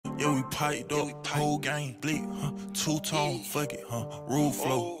Yeah, we piped up, whole gang, blick, two-tone, fuck it, roof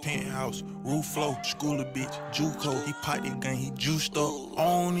flow, penthouse, roof flow, schooler bitch, JUCO. He piped the gun, he juiced up. I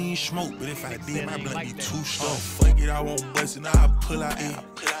don't even smoke, but if I did, my blunt be too stuck. Fuck it, I won't bust it, now I pull out,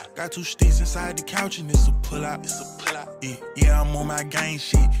 Got 2 sticks inside the couch and it's a pull out, Yeah, I'm on my gang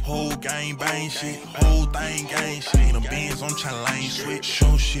shit, whole gang bang shit, whole thing gang shit. In the Benz, I'm tryna lane switch,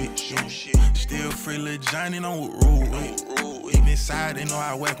 show shit, Still free Lil Johnny, on with roll with. Deep inside, they know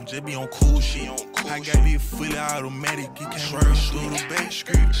I whack 'em, just be on cool shit. I got this fully automatic, you can't swerve through the back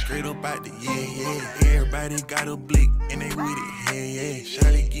street, straight up out the yeah. Everybody got a blick, and they with it, yeah.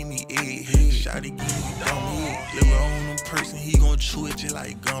 Shawty give me egg, shawty give me gum, Live on them person, he gon' chew it just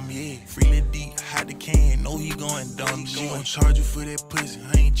like gum, Free Lil D, hot the can, know he going dumb, She gon' charge you for that pussy,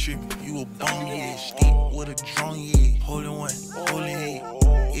 I ain't trippin', you a bum, Stick with a drum, holding one, holding head,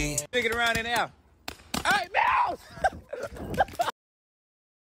 Pick it around in there. Hey, Mouse!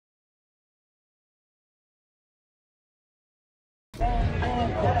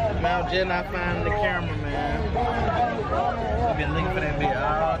 Now just not finding the camera, man. I've been looking for that bit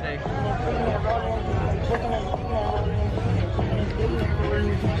all day.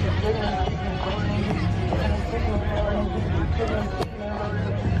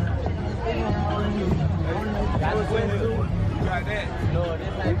 Got that? No,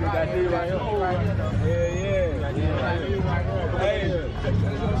 this ain't got D right here. Yeah. Hey,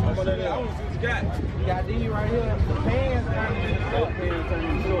 I'm gonna let it out. You got D right here. The pants kind short.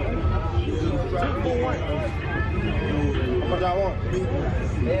 2 for 1. How much I want?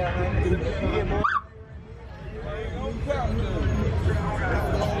 Yeah, man. You get more.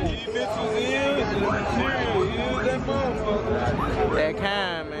 These bitches is serious. That motherfucker. That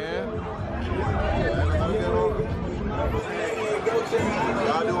kind, man.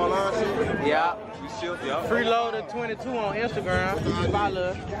 Y'all do online shit? Yeah. We ship, yeah. Freeloader 22 on Instagram.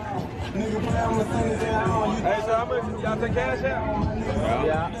 Follow. Hey, so how much y'all take cash out?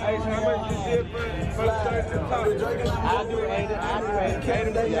 Yeah. Hey, so how much you did for the shirt to talk? I do 80. I do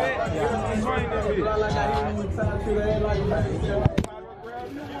 80. Yeah. Swing that bitch.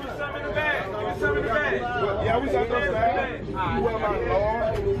 Some in the bag. Give me some in the bag. Yeah, we got those bags. You want my Lord?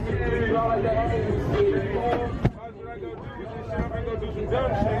 I'm gonna go do some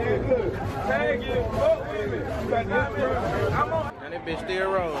dumb shit. Look, tag it, fuck with me. And that bitch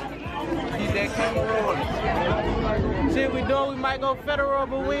still rolling. Keep that camera rolling. Shit we doing, we might go federal,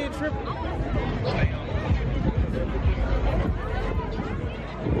 but we ain't tripping.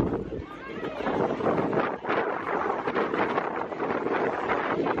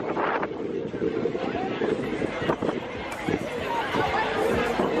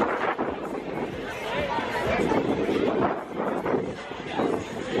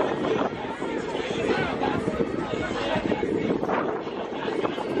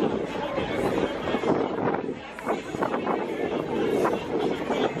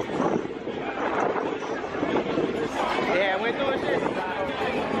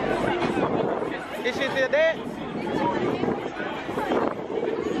 This shit still dead?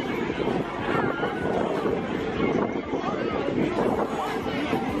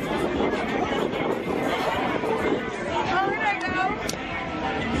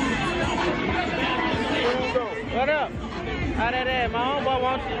 What up? How that at? My homeboy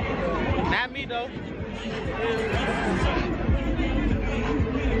wants you. Not me though.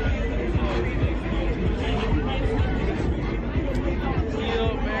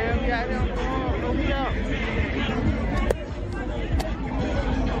 Yo, man, we out here on the road. Go me out.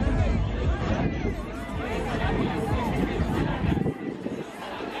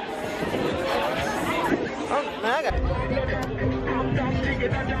 Oh, man, I got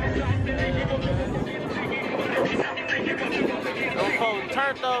them folks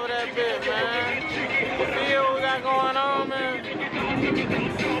turned over that bitch, man. You feel what we got going on, man?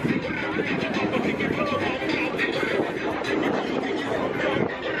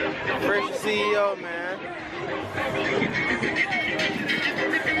 Fresh CEO, man.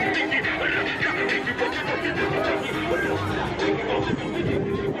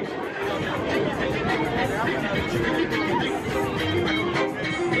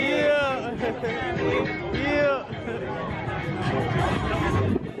 Yeah. Yeah.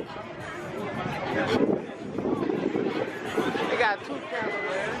 They got 2 cameras,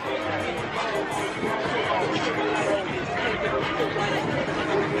 man.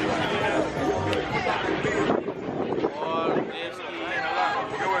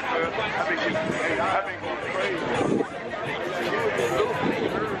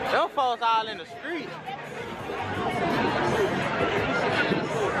 Them folks all in the street.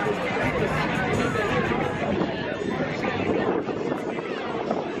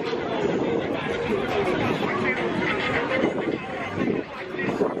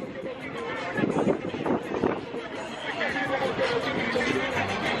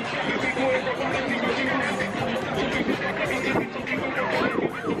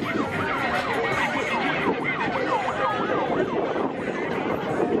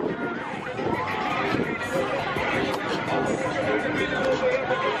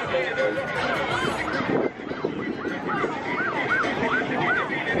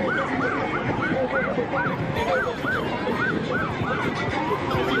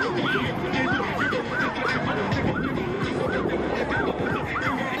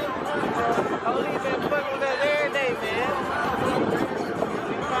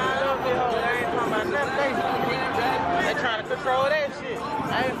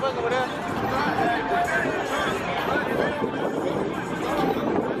 fucking with us.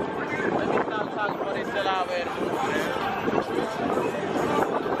 Let me stop talking before they sell out at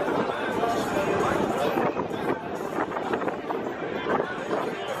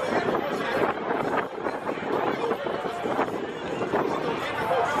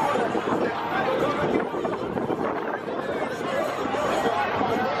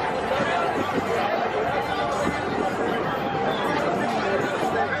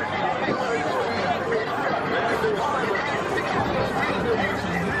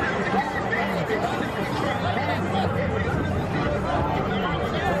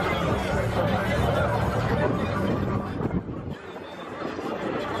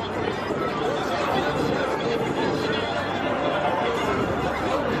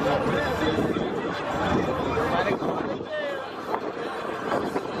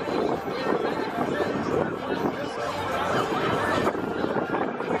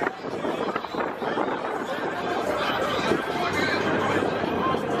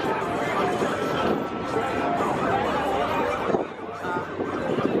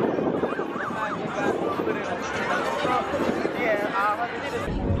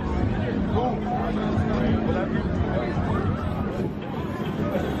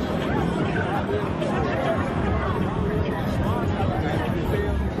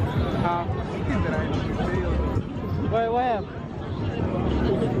Wait, what happened?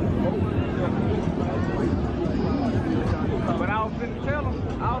 But I was finna tell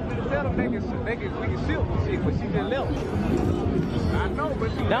them, we can ship shit, but she just left. I know, but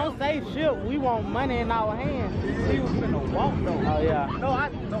she Don't say shit. We want money in our hands. She was finna walk though. Oh yeah. No,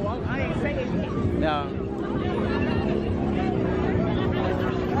 I ain't saying shit. Yeah.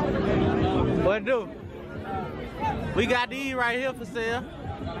 What do? We got these right here for sale.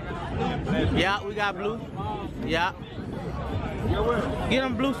 Yeah, we got blue. Yeah. Get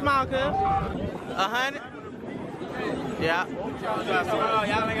them blue small, cuz. 100. Yeah.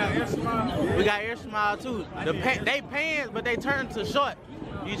 Y'all ain't got air small. We got air small too. They pants, but they turn to short.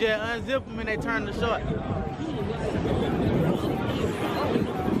 You just unzip them and they turn to short.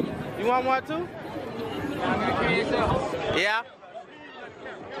 You want one too? Yeah.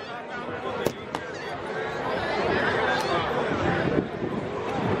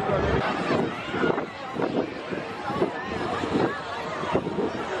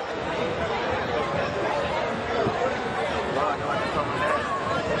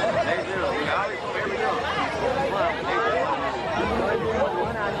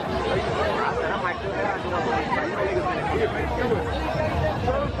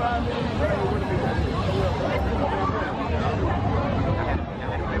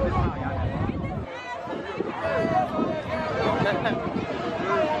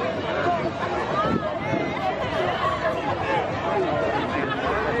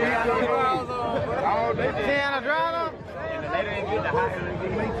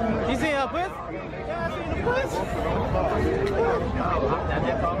 You seen her pussy? Yeah, I seen the pussy.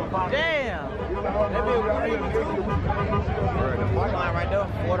 Damn. That bitch right there,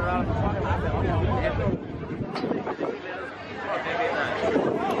 $40.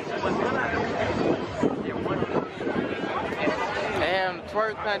 They having a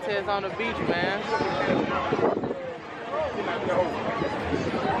twerk contest on the beach, man.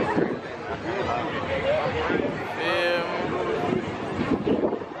 Yeah.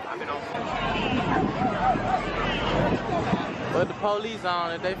 But the police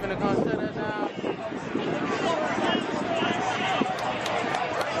on it, they finna come shut us down.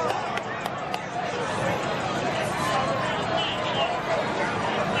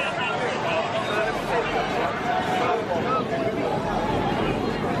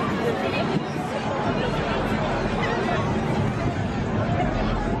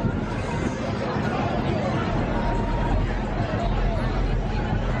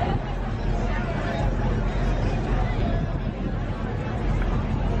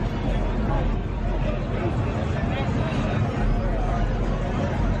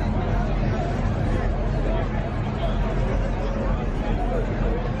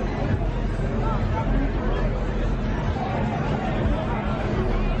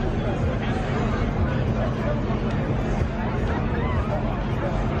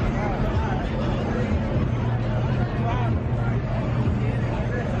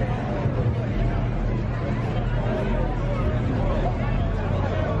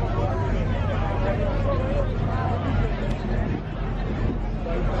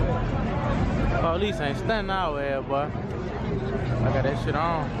 Police ain't standing out here, boy. I got that shit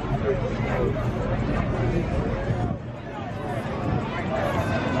on.